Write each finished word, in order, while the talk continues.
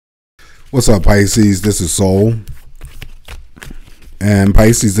What's up, Pisces? This is Soul. And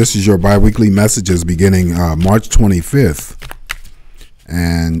Pisces, this is your bi-weekly messages beginning March 25th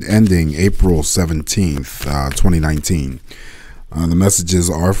and ending April 17th, 2019. The messages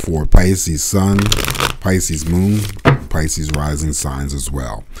are for Pisces Sun, Pisces Moon, Pisces Rising signs as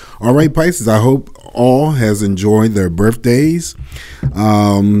well. All right, Pisces, I hope all has enjoyed their birthdays,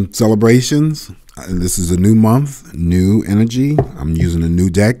 celebrations. This is a new month, new energy. I'm using a new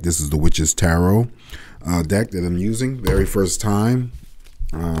deck. This is the Witch's Tarot deck that I'm using. Very first time.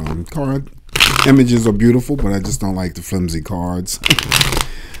 Card images are beautiful, but I just don't like the flimsy cards.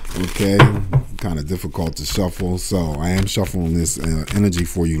 Okay, kind of difficult to shuffle. So I am shuffling this energy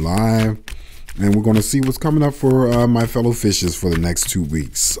for you live. And we're going to see what's coming up for my fellow fishes for the next 2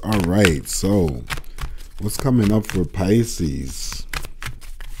 weeks. All right, so what's coming up for Pisces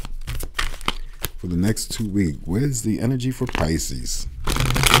for the next 2 weeks? Where's the energy for Pisces?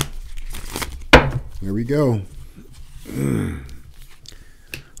 There we go.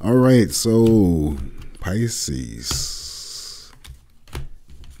 All right, so Pisces.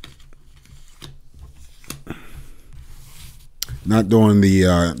 Not doing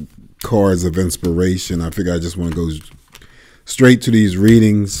the cards of inspiration. I figure I just want to go straight to these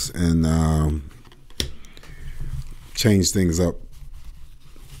readings and change things up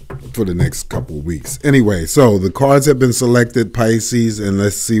for the next couple of weeks. Anyway, so the cards have been selected, Pisces, and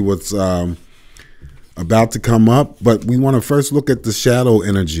let's see what's about to come up. But we want to first look at the shadow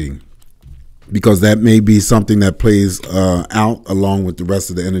energy, because that may be something that plays out along with the rest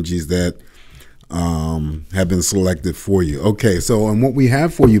of the energies that have been selected for you. Okay, so and what we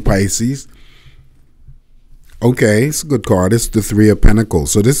have for you, Pisces, okay, it's a good card. It's the Three of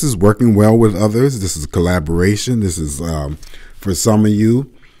Pentacles. So this is working well with others. This is collaboration. This is for some of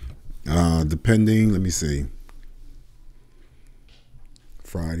you, depending, let me see,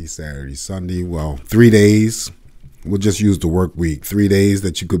 Friday, Saturday, Sunday, well, 3 days. We'll just use the work week. 3 days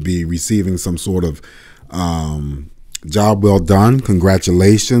that you could be receiving some sort of job well done,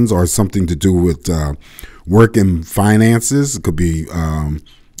 congratulations, or something to do with work and finances. It could be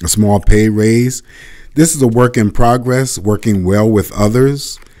a small pay raise. This is a work in progress, working well with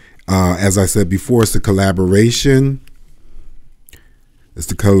others. As I said before, it's the collaboration. It's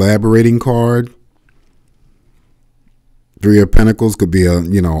the collaborating card. Three of Pentacles could be a,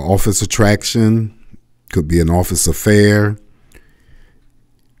 office attraction, could be an office affair.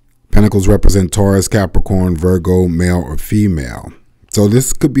 Pentacles represent Taurus, Capricorn, Virgo, male or female. So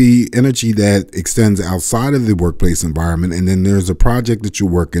this could be energy that extends outside of the workplace environment. And then there's a project that you're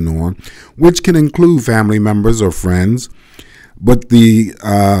working on, which can include family members or friends. But the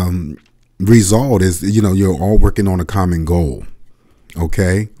result is, you're all working on a common goal,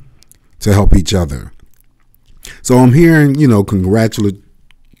 okay, to help each other. So I'm hearing,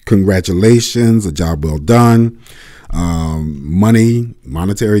 congratulations, a job well done. Money,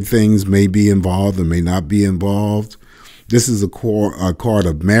 monetary things may be involved and may not be involved. This is a card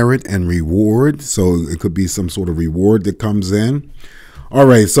of merit and reward. So it could be some sort of reward that comes in. All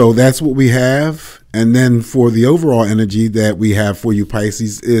right, so that's what we have. And then for the overall energy that we have for you,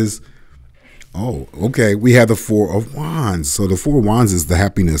 Pisces, is, we have the Four of Wands. So the Four of Wands is the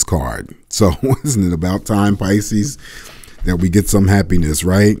happiness card. So isn't it about time, Pisces, that we get some happiness,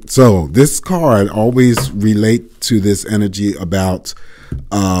 right? So this card always relate to this energy about,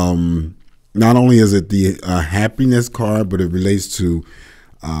 not only is it the happiness card, but it relates to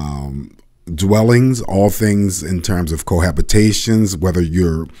dwellings, all things in terms of cohabitations, whether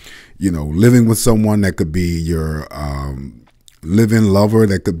you're, living with someone. That could be your live-in lover,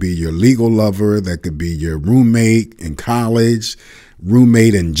 that could be your legal lover, that could be your roommate in college,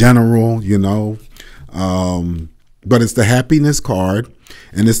 roommate in general, but it's the happiness card,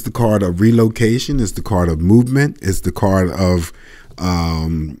 and it's the card of relocation, it's the card of movement, it's the card of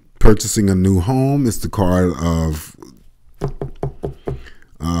purchasing a new home, it's the card of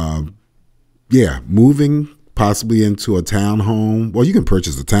moving possibly into a townhome. Well, you can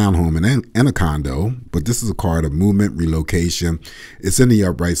purchase a townhome and a condo, but this is a card of movement, relocation. It's in the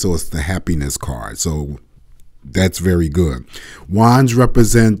upright, so it's the happiness card. So that's very good. Wands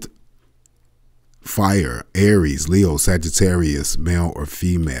represent fire, Aries, Leo, Sagittarius, male or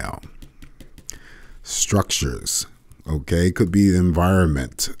female. Structures, okay, could be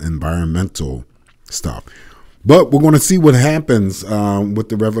environmental stuff. But we're going to see what happens with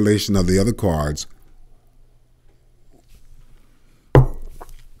the revelation of the other cards,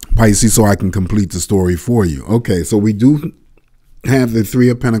 Pisces, so I can complete the story for you. Okay, so we do have the Three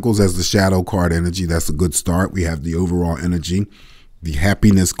of Pentacles as the shadow card energy. That's a good start. We have the overall energy, the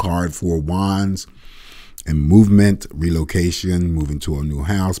happiness card, Four of Wands. and movement, relocation, moving to a new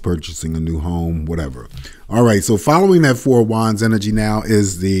house, purchasing a new home, whatever. All right, so following that Four of Wands energy now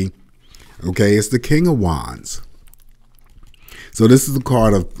is it's the King of Wands. So this is a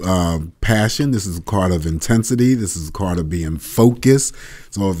card of passion. This is a card of intensity. This is a card of being focused.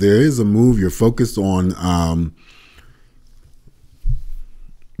 So if there is a move, you're focused on,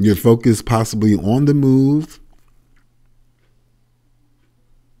 you're focused possibly on the move.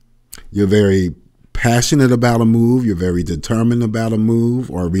 You're very passionate about a move. You're very determined about a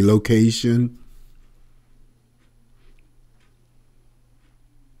move or a relocation.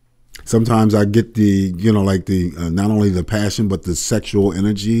 Sometimes I get the, like the, not only the passion, but the sexual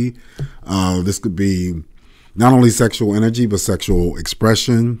energy. This could be not only sexual energy, but sexual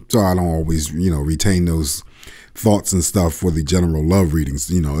expression. So I don't always, retain those thoughts and stuff for the general love readings.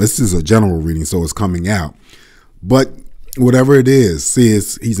 This is a general reading, so it's coming out. But whatever it is, see,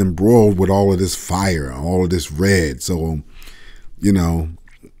 he's embroiled with all of this fire, all of this red. So,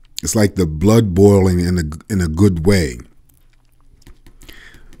 it's like the blood boiling in a good way.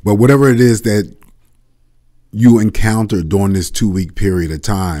 But whatever it is that you encounter during this 2-week period of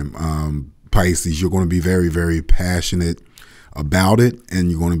time, Pisces, you're going to be very, very passionate about it. And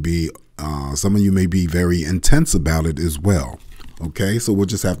you're going to be, some of you may be very intense about it as well. Okay, so we'll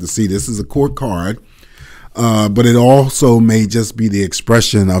just have to see. This is a court card. But it also may just be the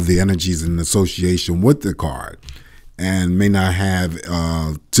expression of the energies in association with the card and may not have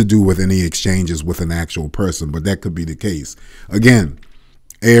to do with any exchanges with an actual person, but that could be the case. Again,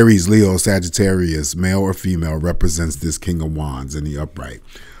 Aries, Leo, Sagittarius, male or female, represents this King of Wands in the upright.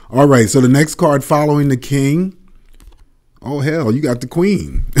 All right, so the next card following the King, oh, hell, you got the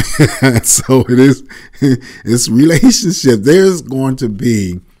Queen. So it's relationship. There's going to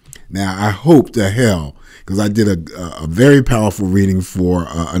be, now I hope to hell, because I did a very powerful reading for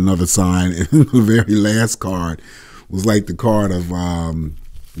another sign, and the very last card was like the card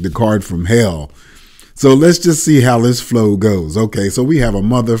from hell. So let's just see how this flow goes. Okay, so we have a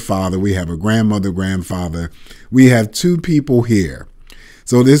mother, father, we have a grandmother, grandfather. We have two people here.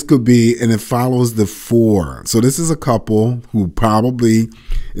 So this could be, and it follows the 4. So this is a couple who probably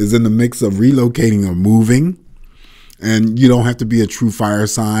is in the mix of relocating or moving. And you don't have to be a true fire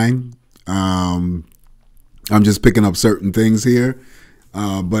sign. I'm just picking up certain things here.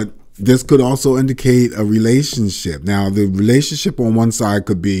 But this could also indicate a relationship. Now, the relationship on one side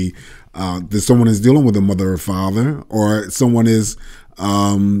could be that someone is dealing with a mother or father, or someone is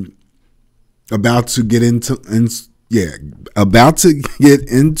about to get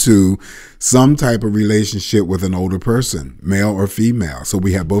into some type of relationship with an older person, male or female. So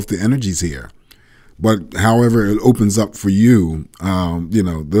we have both the energies here. But however it opens up for you,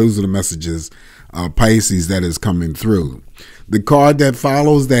 those are the messages, Pisces, that is coming through. The card that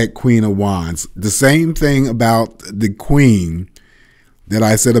follows that Queen of Wands, the same thing about the Queen that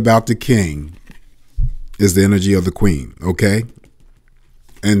I said about the King is the energy of the Queen, okay?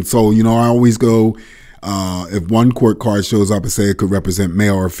 And so, I always go, if one court card shows up and say it could represent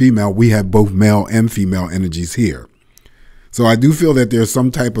male or female, we have both male and female energies here. So I do feel that there's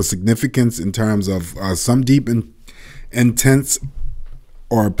some type of significance in terms of some deep and intense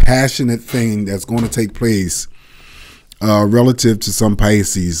or passionate thing that's going to take place relative to some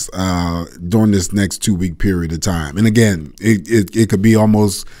Pisces during this next 2-week period of time. And again, it could be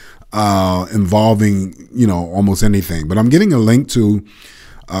almost involving, almost anything. But I'm getting a link to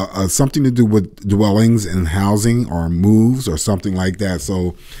something to do with dwellings and housing or moves or something like that.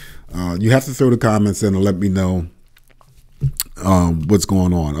 So you have to throw the comments in and let me know what's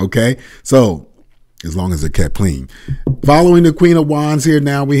going on. Okay, so as long as it kept clean. Following the Queen of Wands here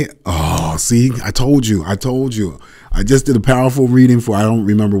now, see, I told you. I just did a powerful reading for, I don't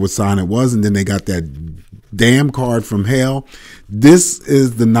remember what sign it was, and then they got that damn card from hell. This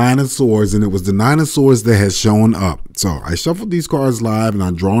is the 9 of Swords, and it was the 9 of Swords that has shown up. So I shuffled these cards live, and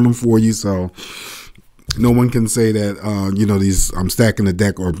I'm drawing them for you, so no one can say that, I'm stacking the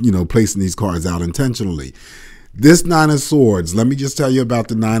deck or, placing these cards out intentionally. This 9 of Swords, let me just tell you about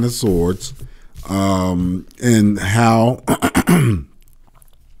the 9 of Swords and how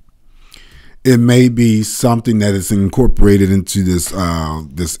it may be something that is incorporated into this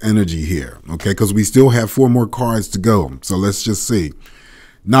this energy here, okay? Because we still have 4 more cards to go. So let's just see.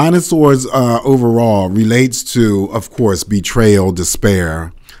 9 of Swords overall relates to, of course, betrayal,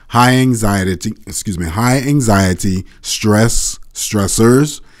 despair, high anxiety, stress,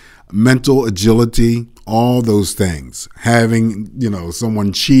 stressors, mental agility, all those things. Having,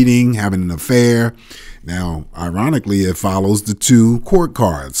 someone cheating, having an affair. Now, ironically, it follows the 2 court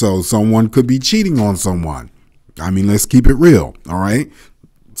cards. So someone could be cheating on someone. I mean, let's keep it real, all right?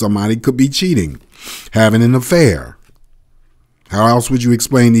 Somebody could be cheating. having an affair. How else would you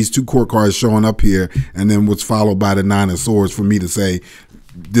explain these two court cards showing up here and then what's followed by the Nine of Swords for me to say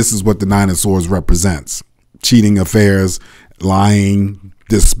this is what the Nine of Swords represents? Cheating, affairs, lying,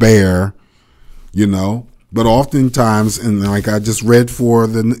 despair, you know. But oftentimes, and like I just read for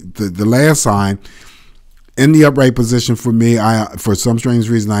the last sign, in the upright position for me, for some strange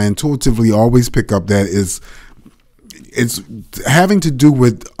reason, I intuitively always pick up that it's having to do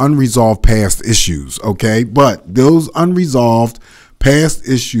with unresolved past issues, okay? But those unresolved past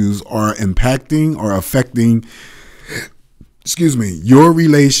issues are impacting or affecting, your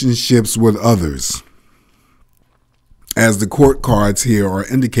relationships with others, as the court cards here are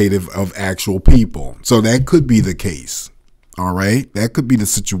indicative of actual people. So that could be the case, all right? That could be the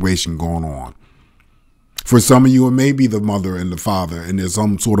situation going on. For some of you, it may be the mother and the father, and there's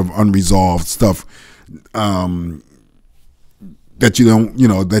some sort of unresolved stuff that you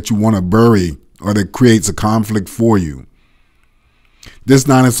don't, that you want to bury, or that creates a conflict for you. This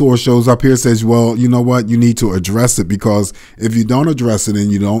Nine of Swords shows up here, says, well, you know what? You need to address it, because if you don't address it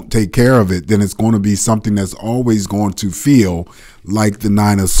and you don't take care of it, then it's going to be something that's always going to feel like the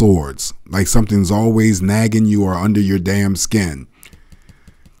Nine of Swords, like something's always nagging you or under your damn skin.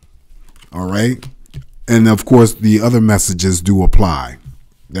 All right. And of course, the other messages do apply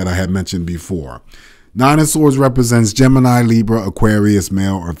that I had mentioned before. Nine of Swords represents Gemini, Libra, Aquarius,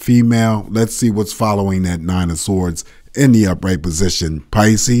 male or female. Let's see what's following that Nine of Swords in the upright position.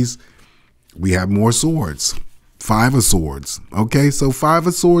 Pisces, we have more swords. Five of Swords. Okay, so Five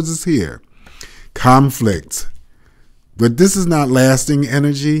of Swords is here. Conflict. But this is not lasting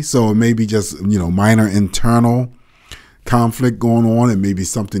energy, so it may be just, minor internal conflict going on. It may be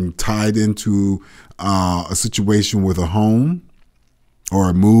something tied into a situation with a home or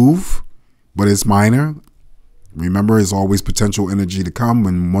a move, but it's minor. Remember, it's always potential energy to come,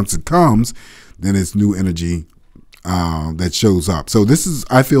 and once it comes, then it's new energy that shows up. So this is,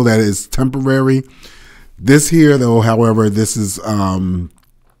 I feel that is temporary. This here, though, however, this is,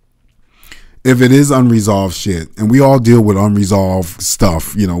 if it is unresolved shit, and we all deal with unresolved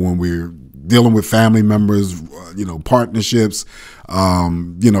stuff, when we're dealing with family members, partnerships,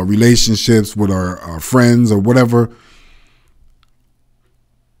 relationships with our friends or whatever.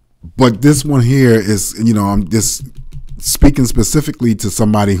 But this one here is, I'm just speaking specifically to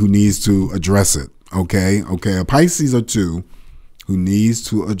somebody who needs to address it. Okay. A Pisces or two who needs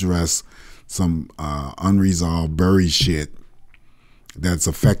to address some unresolved buried shit that's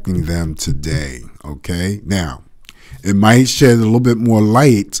affecting them today. Okay. Now, it might shed a little bit more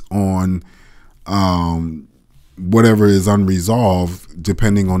light on whatever is unresolved,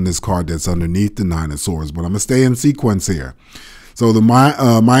 depending on this card that's underneath the Nine of Swords. But I'm going to stay in sequence here. So the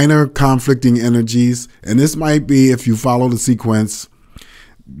minor conflicting energies, and this might be, if you follow the sequence,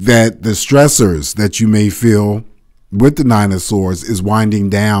 that the stressors that you may feel with the Nine of Swords is winding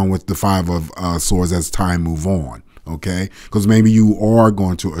down with the Five of Swords as time move on. Okay, because maybe you are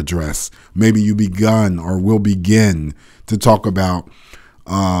going to address, maybe you begun or will begin to talk about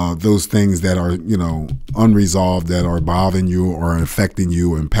those things that are, unresolved, that are bothering you or affecting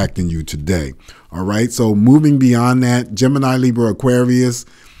you, impacting you today. All right. So moving beyond that, Gemini, Libra, Aquarius,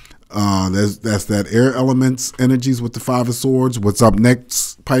 that's that air elements energies with the Five of Swords. What's up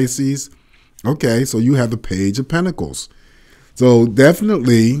next, Pisces? Okay. So you have the Page of Pentacles. So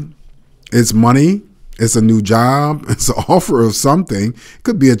definitely it's money. It's a new job. It's an offer of something. It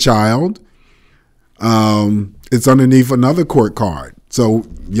could be a child. It's underneath another court card. So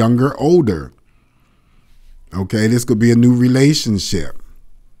younger, older. Okay, this could be a new relationship.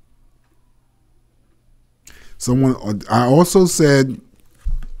 I also said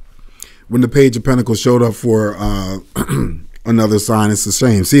when the Page of Pentacles showed up for another sign, it's a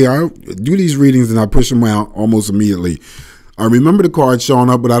shame. See, I do these readings and I push them out almost immediately. I remember the card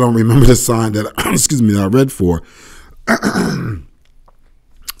showing up, but I don't remember the sign that, that I read for.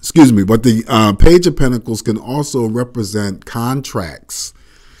 Excuse me. But the Page of Pentacles can also represent contracts,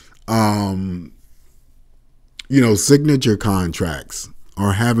 signature contracts,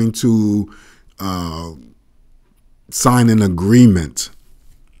 or having to sign an agreement.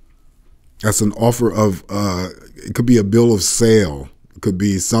 That's an offer of, it could be a bill of sale. It could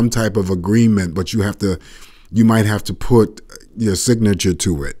be some type of agreement, but you might have to put your signature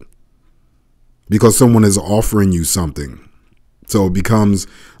to it because someone is offering you something. So it becomes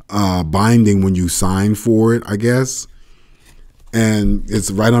binding when you sign for it, I guess. And it's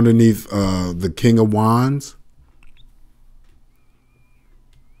right underneath the King of Wands.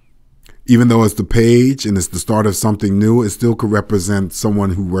 Even though it's the page and it's the start of something new, it still could represent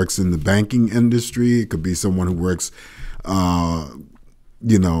someone who works in the banking industry. It could be someone who works,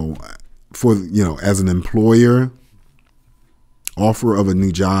 for, as an employer, offer of a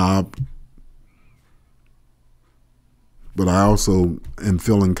new job. But I also am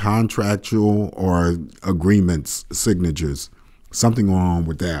feeling contractual or agreements, signatures, something going on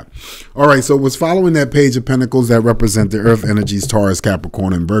with that. All right, so what's following that page of pentacles that represent the earth energies, Taurus,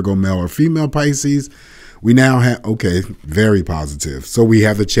 Capricorn, and Virgo, male or female Pisces. We now have, okay, very positive. So we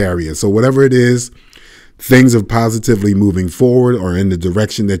have the Chariot. So whatever it is, things are positively moving forward or in the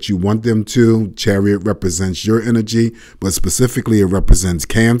direction that you want them to. Chariot represents your energy, but specifically it represents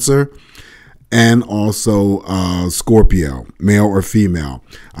Cancer and also Scorpio, male or female.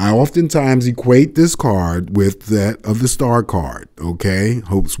 I oftentimes equate this card with that of the Star card, okay?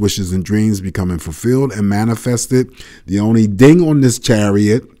 Hopes, wishes, and dreams becoming fulfilled and manifested. The only ding on this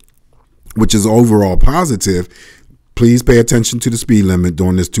Chariot, which is overall positive, please pay attention to the speed limit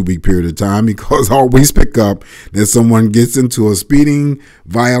during this 2-week period of time, because I always pick up that someone gets into a speeding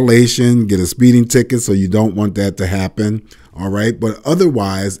violation, get a speeding ticket, so you don't want that to happen. All right. But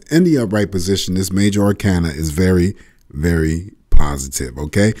otherwise, in the upright position, this major arcana is very, very positive.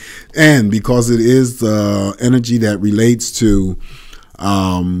 OK. And because it is the energy that relates to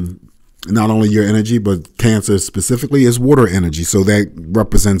not only your energy, but Cancer specifically is water energy. So that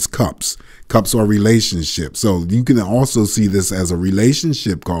represents cups. Cups are relationships. So you can also see this as a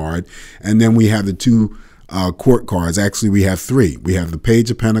relationship card. And then we have the two court cards. Actually, we have three. We have the Page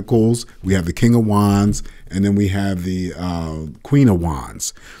of Pentacles, we have the King of Wands, and then we have the Queen of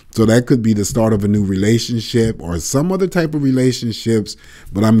Wands. So that could be the start of a new relationship or some other type of relationships.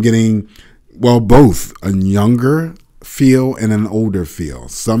 But I'm getting, well, both a younger feel and an older feel,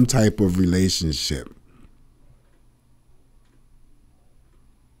 some type of relationship.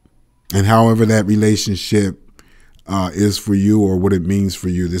 And however that relationship is for you or what it means for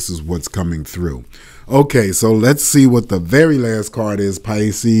you, this is what's coming through. Okay, so let's see what the very last card is,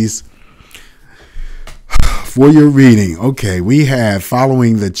 Pisces, for your reading. Okay, we have,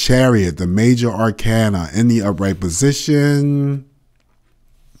 following the Chariot, the major arcana in the upright position.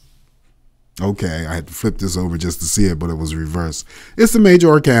 Okay, I had to flip this over just to see it, but it was reversed. It's the major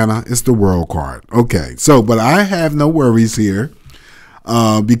arcana. It's the World card. Okay, so, but I have no worries here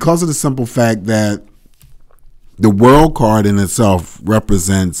because of the simple fact that the World card in itself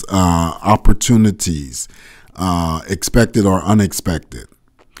represents opportunities, expected or unexpected.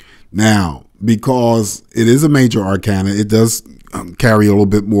 Now, because it is a major arcana, it does carry a little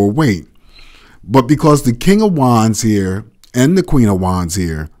bit more weight. But because the King of Wands here and the Queen of Wands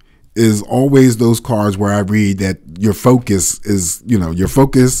here is always those cards where I read that your focus is, your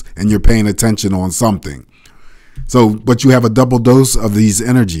focus and you're paying attention on something. So, but you have a double dose of these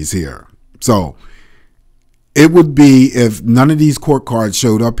energies here. So it would be if none of these court cards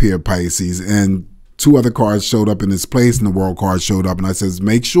showed up here, Pisces, and two other cards showed up in this place and the World card showed up. And I says,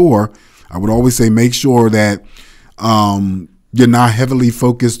 make sure, I would always say, make sure that you're not heavily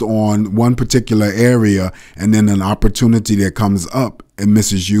focused on one particular area and then an opportunity that comes up and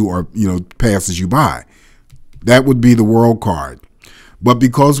misses you or, passes you by. That would be the World card. But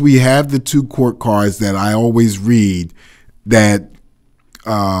because we have the two court cards that I always read that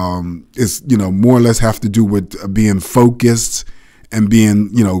is, more or less have to do with being focused and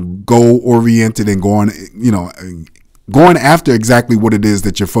being, goal oriented and going after exactly what it is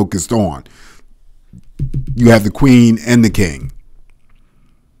that you're focused on. You have the Queen and the King.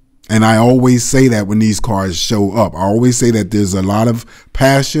 And I always say that when these cards show up, I always say that there's a lot of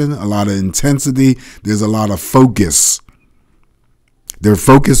passion, a lot of intensity. There's a lot of focus. They're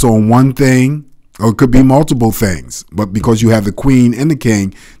focused on one thing, or it could be multiple things. But because you have the Queen and the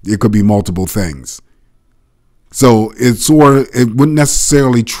King, it could be multiple things. So it wouldn't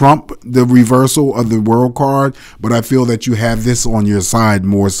necessarily trump the reversal of the World card, but I feel that you have this on your side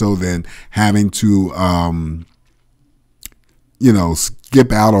more so than having to,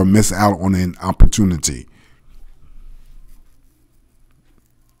 skip out or miss out on an opportunity.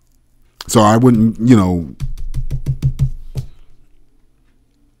 So I wouldn't,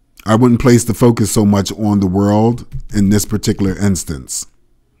 I wouldn't place the focus so much on the World in this particular instance.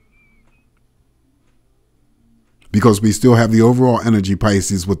 Because we still have the overall energy,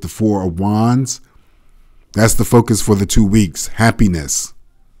 Pisces, with the Four of Wands. That's the focus for the 2 weeks, happiness.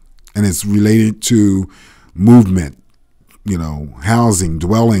 And it's related to movement, housing,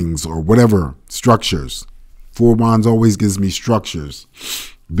 dwellings, or whatever, structures. Four of Wands always gives me structures,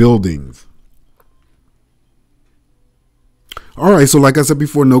 buildings. All right, so like I said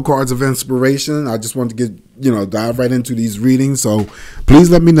before, no cards of inspiration. I just want to get, dive right into these readings. So please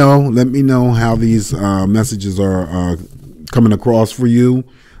let me know. Let me know how these messages are coming across for you.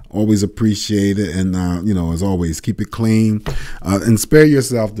 Always appreciate it. And, you know, as always, keep it clean and spare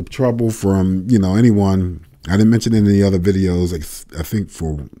yourself the trouble from, you know, anyone. I didn't mention in any other videos, I think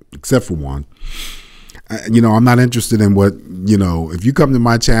except for one. You know, I'm not interested in what, you know, if you come to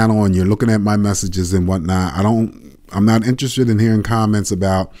my channel and you're looking at my messages and whatnot, I'm not interested in hearing comments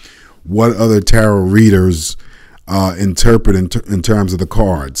about what other tarot readers interpret in terms of the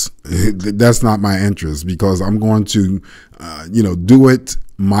cards. That's not my interest, because I'm going to, you know, do it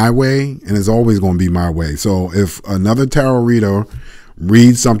my way, and it's always going to be my way. So if another tarot reader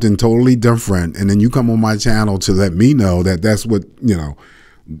reads something totally different, and then you come on my channel to let me know that that's what, you know,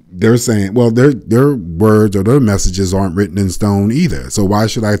 they're saying, well, their words or their messages aren't written in stone either. So why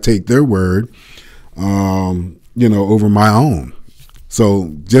should I take their word, you know, over my own?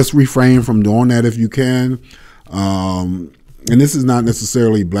 So just refrain from doing that if you can. And this is not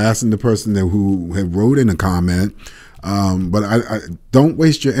necessarily blasting the person who have wrote in a comment, but I don't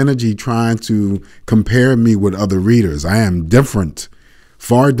waste your energy trying to compare me with other readers. I am different,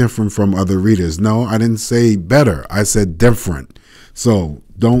 far different from other readers. No, I didn't say better. I said different. So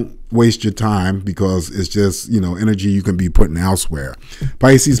don't waste your time, because it's just, you know, energy you can be putting elsewhere.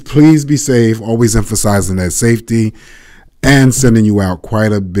 Pisces, please be safe. Always emphasizing that safety, and sending you out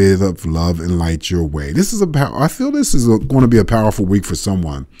quite a bit of love and light your way. This is I feel this is going to be a powerful week for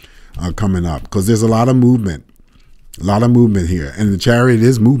someone coming up, because there's a lot of movement. A lot of movement here. And the Chariot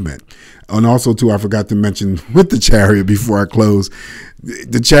is movement. And also, too, I forgot to mention with the Chariot before I close,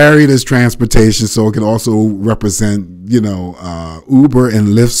 the Chariot is transportation, so it can also represent, you know, Uber and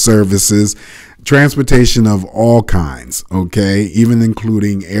Lyft services, transportation of all kinds, okay, even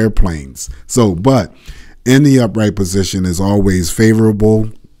including airplanes. So, but in the upright position is always favorable,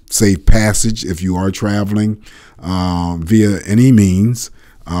 safe passage if you are traveling via any means,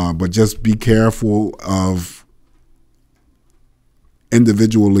 but just be careful of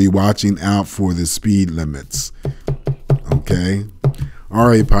individually watching out for the speed limits. Okay. All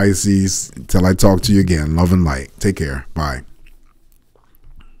right, Pisces. Until I talk to you again, love and light. Take care. Bye.